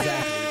that.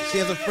 Exactly. She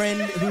has a friend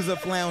who's a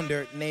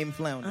flounder named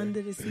Flounder.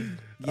 Under the sea.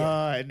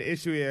 And the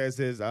issue is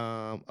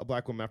a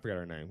black woman. I forgot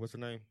her name. What's her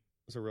name?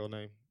 What's her real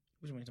name?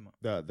 Which one are you talking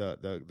about?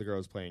 The girl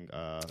who's playing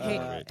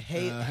Halle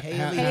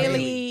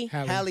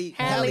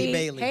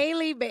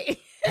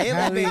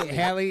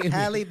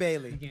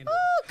Bailey.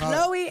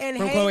 Chloe and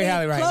From Haley. Chloe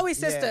Halle, right. Chloe's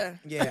sister.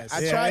 Yeah.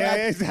 I tried.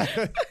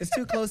 Exactly. It's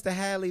too close to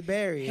Halle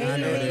Berry.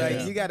 Haley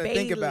Like you got to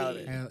think about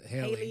it.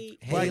 Haley.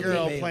 Black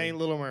girl Bailey. playing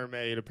Little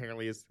Mermaid.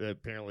 Apparently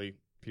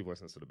people are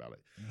sensitive about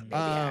it. Maybe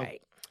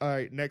all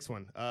right, next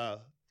one.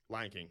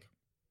 Lion King.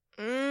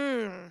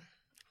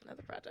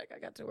 Another project I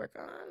got to work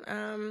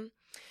on.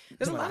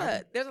 There's a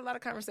lot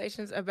of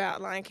conversations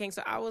about Lion King.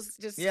 So I was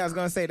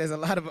gonna say there's a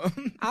lot of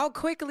them. I'll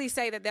quickly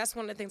say that that's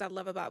one of the things I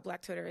love about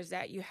Black Twitter is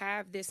that you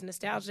have this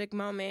nostalgic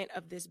moment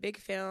of this big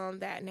film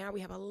that now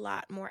we have a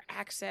lot more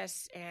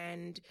access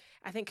and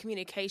I think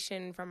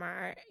communication from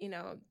our,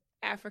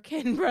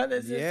 African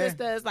brothers and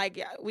sisters.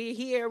 Like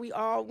we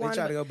all want to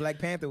try to go Black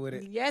Panther with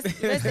it. Yes,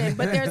 listen,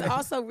 but there's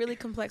also really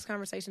complex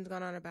conversations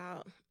going on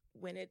about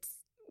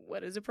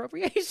what is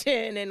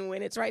appropriation and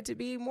when it's right to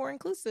be more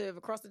inclusive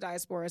across the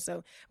diaspora.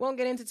 So won't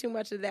get into too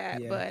much of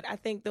that, but I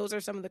think those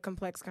are some of the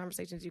complex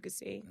conversations you could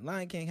see.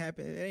 Lion King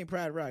happened. It ain't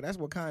Pride Rock. That's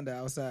Wakanda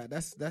outside.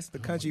 That's the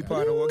country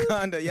part of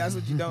Wakanda. Yeah, that's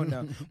what you don't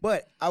know.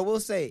 But I will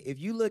say, if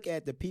you look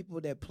at the people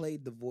that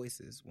played the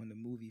voices when the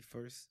movie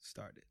first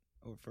started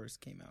or first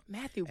came out,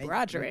 Matthew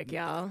Broderick,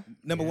 y'all.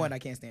 Number one, I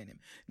can't stand him.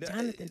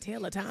 Jonathan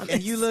Taylor Thomas.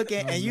 And you look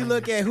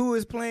at who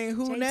is playing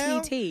who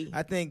now.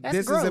 I think That's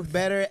this growth. is a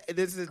better.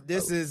 This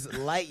is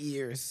light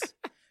years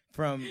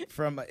from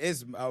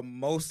it's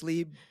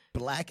mostly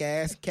black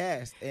ass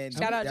cast. And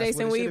Shout out that's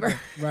Jason what it should've Weaver.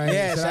 been. Right.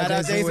 Yeah, shout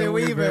out Jason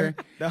Weaver,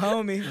 the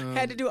homie.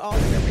 Had to do all the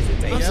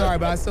representation. I'm sorry,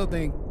 but I still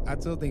think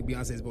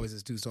Beyonce's voice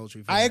is too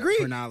sultry. For I agree.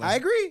 For Nala. I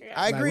agree. Yeah.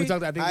 I agree. We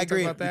talked, I think I we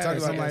agree. talked about that. We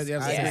talked about Somebody,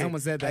 that. yeah, Yeah.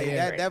 someone said that. Yeah,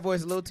 Yeah. that voice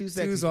is a little too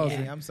sexy.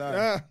 sultry. Yeah, I'm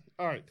sorry.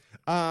 All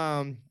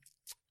right.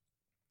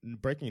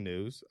 Breaking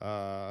news.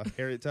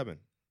 Harriet Tubman.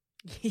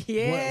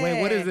 Yeah. Wait,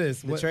 what is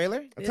this? The What?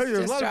 trailer? I tell you,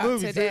 there's a just lot of dropped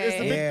movies. It's today.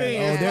 a big Yeah. thing.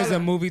 Oh, Yeah. there's a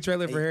movie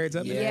trailer for Harriet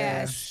Tubman? Yeah.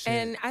 Yes, Shit.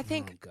 and I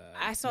think Oh, God.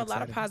 I saw a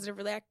lot of Exciting.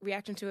 positive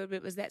reaction to it, but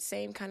it was that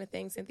same kind of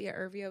thing. Cynthia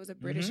Erivo was a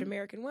British Mhm.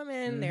 American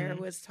woman. There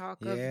was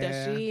talk of Yeah.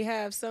 does she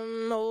have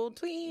some old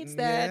tweets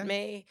Yeah. that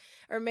may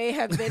or may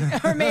have been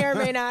or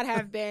may not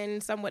have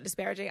been somewhat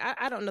disparaging.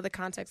 I don't know the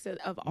context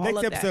of all Next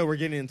of episode, that. we're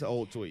getting into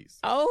old tweets.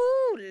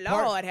 Oh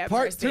Lord, have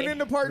mercy. Tune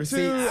into part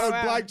Receipts. 2 Oh, of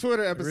wow. Black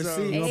Twitter episode.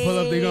 Receipts. You gonna pull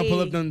up? You gonna pull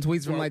up Hey. them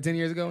tweets from like 10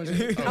 years ago and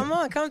shit? Come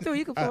on, come through.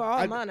 You can pull all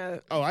I- mine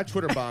up. Oh, I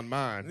Twitter bombed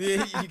mine.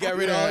 Yeah, you got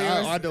rid of all Yeah,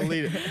 yours. I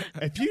deleted.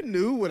 If you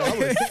knew what I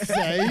was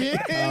saying,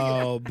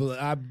 Oh,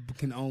 I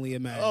can only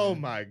imagine. oh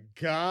my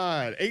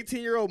God,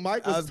 18-year-old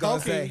Mike I was was gonna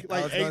talking say, I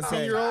like was gonna say.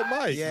 18-year-old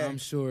Mike. Yeah. I'm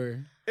sure.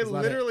 It There's a lot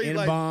of literally,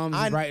 like-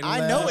 N-bombs right and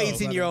I know left.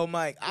 18-year-old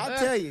Mike. I'll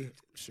tell you.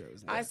 Sure it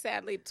was I that.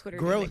 sadly Twitter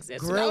Growth- didn't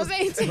exist when I was growth.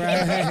 18. Right.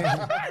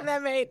 And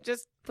that made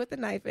just put the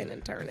knife in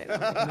and turn it.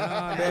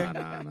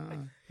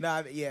 No. No,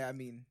 I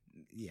mean,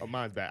 yeah. Oh,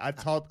 mine's bad. I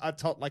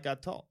talk like I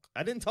talk.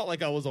 I didn't talk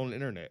like I was on the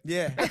internet.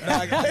 Yeah. No,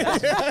 I got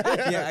you.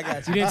 Yeah, I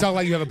got You you. didn't talk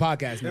like you have a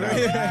podcast now.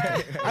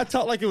 I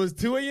talked like it was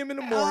 2 a.m. in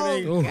the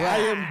morning. Oh, I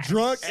am gosh.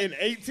 drunk and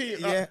 18.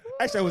 Yeah.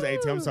 Actually, I was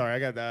 18. I'm sorry. I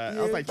got that.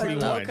 I was like 21.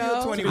 Loco. You're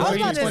I 21. was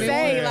about to 21.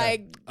 say, Yeah.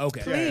 like,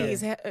 Okay.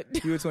 please.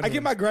 You were 21. I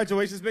get my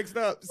graduations mixed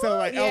up. So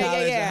like, Yeah, college yeah,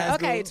 and high yeah.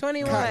 Okay, school.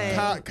 21.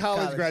 college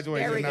College.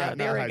 graduation, There we go, not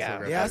there we high go.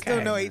 school Yeah, I still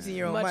Okay. know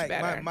 18-year-old Much Mike.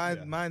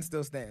 better. Mine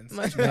still stands.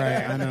 Much Right,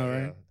 better. I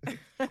know, right?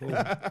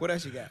 graduation. What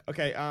else you got?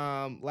 Okay,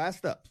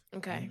 last up,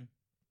 Okay.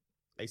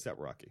 ASAP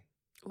Rocky.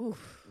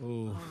 Oof.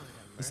 Ooh.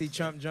 You see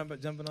Trump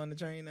jumping on the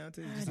train now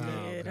too? I Just-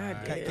 did. God.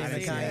 I did. Kanye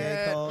see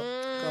that.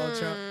 called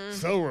Trump.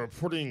 So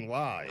reporting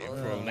live Oh,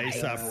 from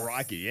ASAP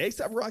Rocky.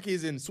 ASAP Rocky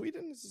is in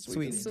Sweden. Is it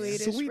Sweden.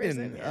 Swedish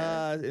prison,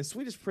 yeah. In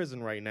Swedish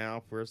prison right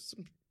now for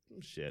some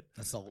shit.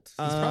 Assault.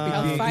 probably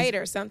A being- fight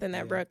or something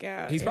that broke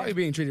out. He's yeah. probably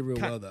being treated real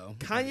well, though.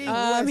 Kanye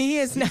West. He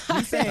is not.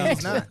 He's saying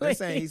he's not. They're actually.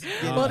 saying he's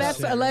getting Well, that's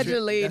shit.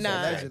 allegedly That's not.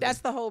 allegedly. That's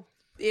the whole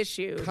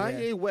issue.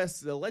 Kanye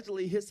West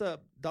allegedly hits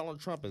up Donald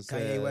Trump and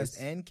says, Kanye West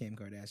and Kim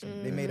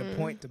Kardashian. They made a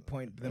point to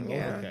point them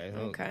Yeah. over. Okay,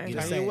 Okay.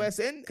 Just Kanye saying. West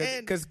and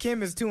Because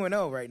Kim is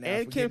 2-0 right now.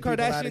 and for Kim getting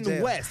people out of Kardashian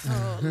jail. West.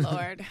 Oh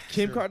Lord.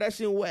 Kim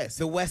Kardashian West.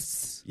 The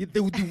Wests.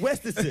 The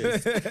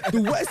Westesses.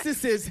 The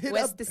Westesses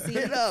Westesses.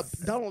 hit up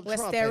Donald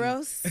Trump.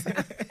 Westeros.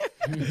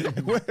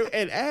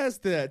 And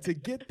asked to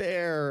get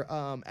their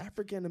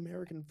African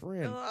American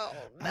friend Oh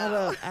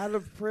no. out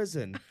of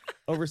prison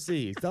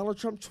overseas. Donald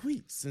Trump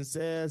tweets and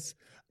says,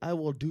 "I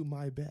will do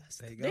my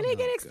best." There you go. Didn't he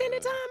get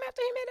extended time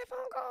after he made that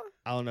phone call?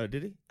 I don't know,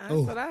 did he? That's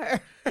Oh. what I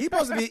heard. He's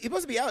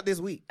supposed to be out this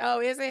week. Oh,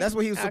 is he? That's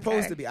what he was supposed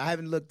Okay. to be. I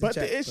haven't looked. To But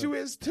check, the issue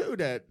is too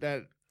that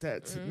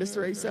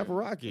Mr. ASAP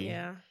Rocky.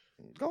 Yeah.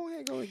 Go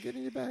ahead, get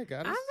in your bag.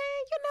 I mean,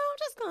 I'm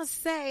just gonna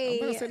say.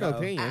 I'm not saying no No.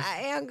 opinions. I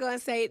am gonna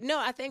say no.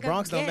 I think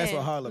Bronx don't mess again,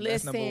 with Harlem.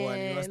 That's Listen, number one.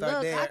 You wanna start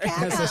look, there? I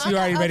got- So I she got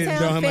already ready to Uptown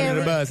throw him under fam.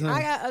 the bus, huh?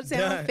 I got Uptown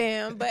Done.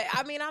 fam, but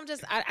I mean,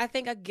 I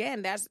think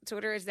again, that's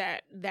Twitter is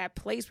that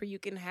place where you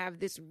can have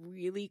this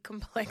really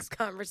complex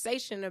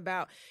conversation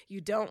about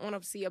you don't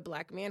want to see a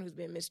black man who's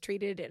been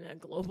mistreated in a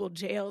global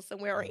jail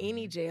somewhere or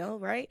any jail,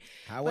 right?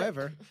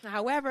 However,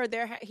 However,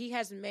 he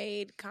has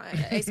made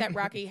ASAP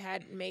Rocky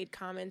had made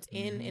comments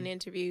in an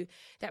interview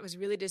that was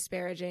really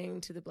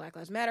disparaging to the Black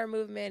Lives Matter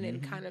movement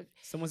and kind of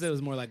Someone said it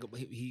was more like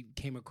he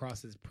came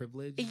across as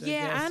privileged. I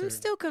yeah. guess, I'm or-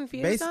 still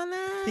confused on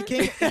that. he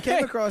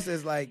came across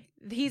as like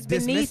He's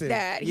beneath dismissive.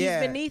 that. Yeah.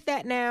 He's beneath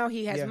that now.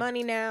 He has Yeah.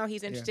 money now.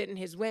 He's interested in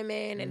his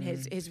women and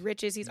his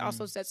riches. He's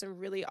also said some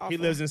really awful. He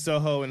lives in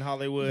Soho in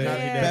Hollywood. Yeah.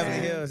 He does-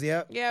 Beverly Hills.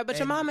 Yep. Yeah, but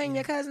your And- mama and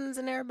your cousins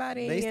and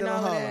everybody They and still in all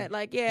of Harlem. that.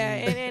 Like, yeah,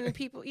 and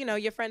people,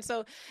 your friends.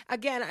 So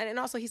again, and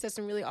also he said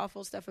some really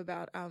awful stuff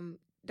about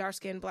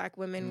dark-skinned black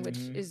women, which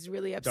is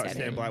really upsetting.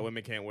 Dark-skinned black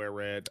women can't wear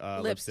red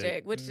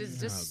lipstick, which is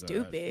just Oh,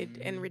 God. stupid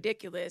and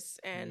ridiculous.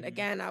 And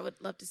again, I would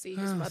love to see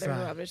his Oh, mother, who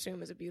sorry. I would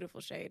assume is a beautiful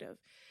shade of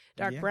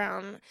dark Yeah.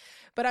 brown.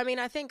 But I mean,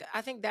 I think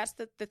that's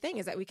the thing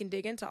is that we can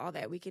dig into all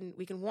that. We can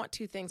want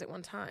two things at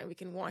one time. We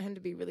can want him to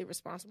be really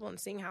responsible and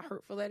seeing how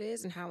hurtful that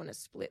is, and how in a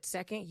split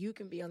second you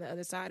can be on the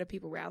other side of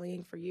people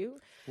rallying for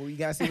you. Well, you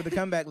gotta see what the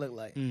comeback look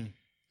like.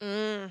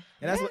 And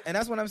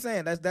that's what I'm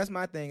saying. That's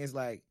my thing. Is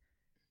like,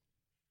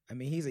 I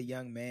mean, he's a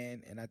young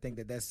man, and I think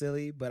that's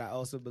silly. But I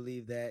also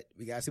believe that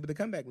we gotta see what the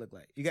comeback look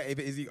like.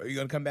 Are you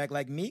gonna come back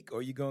like Meek, or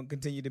are you gonna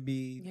continue to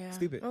be Yeah.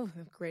 stupid? Oh,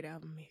 great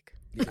album, Meek.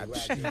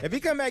 If he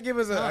come back, give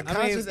us a I mean,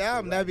 conscious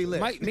album, that'd be lit.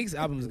 Mike Meek's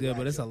album is good,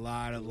 but it's a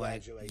lot of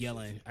like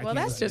yelling. I Well,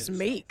 can't that's listen just to it.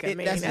 Meek. I It-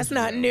 mean, that's that's just-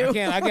 not new.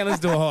 I can't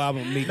listen to a whole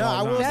album of Meek. No,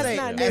 all I will night. say,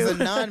 not as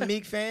new. a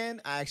non-Meek fan,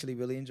 I actually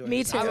really enjoy Me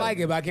it. too. I like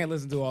it, but I can't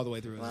listen to it all the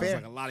way through. It's Fair.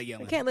 like a lot of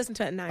yelling. I can't listen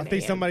to it at 9 I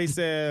think a.m. somebody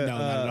said No,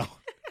 not at all.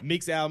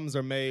 Meek's albums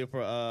are made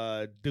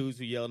for dudes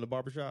who yell in the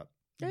barbershop.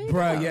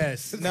 Bro,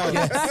 yes. No,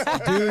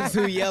 dudes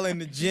who yell in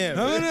the gym.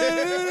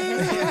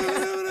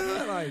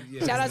 Like,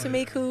 yes, Shout out to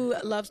Meek, who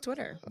loves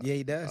Twitter. Yeah,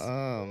 he does.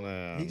 Oh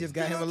man, He just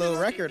got him a little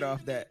record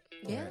off that.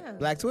 Yeah.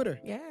 Black Twitter.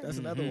 Yeah. That's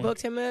another one.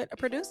 Booked him a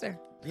producer.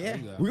 Yeah.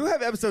 we're gonna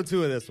have episode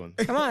 2 of this one.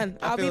 Come on.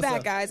 I'll be feel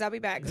back, so. guys. I'll be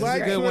back. This is Black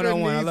great. good Twitter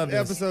one-on-one. I needs love this.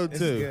 episode This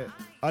 2. is good.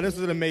 This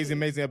was an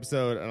amazing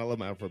episode, and I love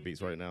my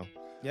Afrobeats right now.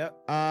 Yep.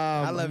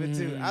 I love it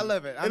too. I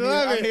love it. I'm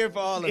here for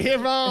all of it. Here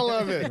for all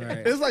of it.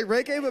 Right. It's like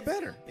reggae, but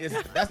better.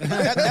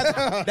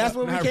 That's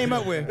what we came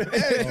up with.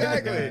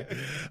 Exactly.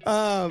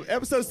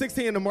 Episode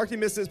 16 of the Marketing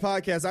Misfits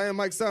podcast. I am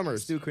Mike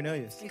Summers. Stu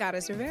Cornelius.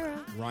 Goddess Rivera.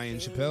 Ryan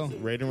Chappelle.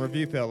 Rate and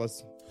review,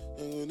 fellas.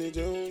 When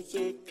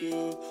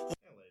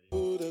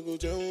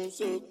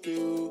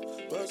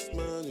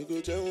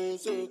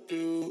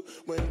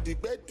the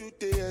bed do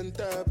they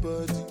enter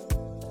body,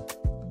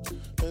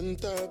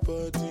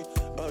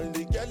 all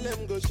the girl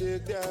them go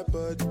shake their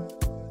body,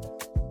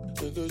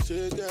 they go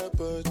shake their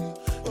body.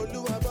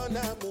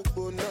 Oluwabana mo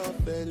gbona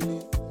belly,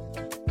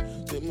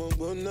 they mo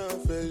gbona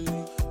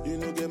belly. You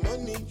know get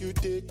money, you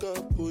take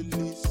up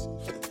police.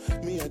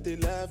 Me I dey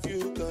love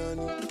you,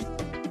 Connie.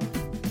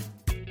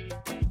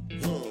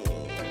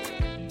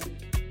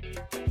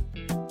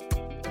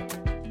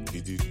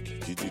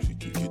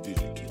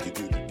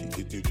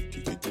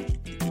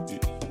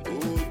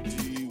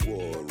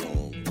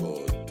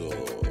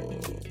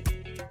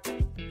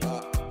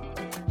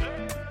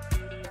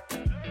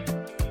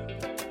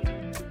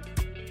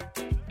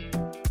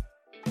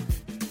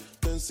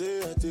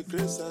 Say I take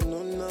grace and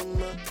no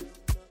nama,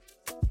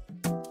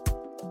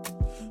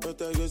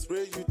 but I go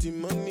spray you the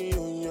money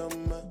on your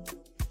ma.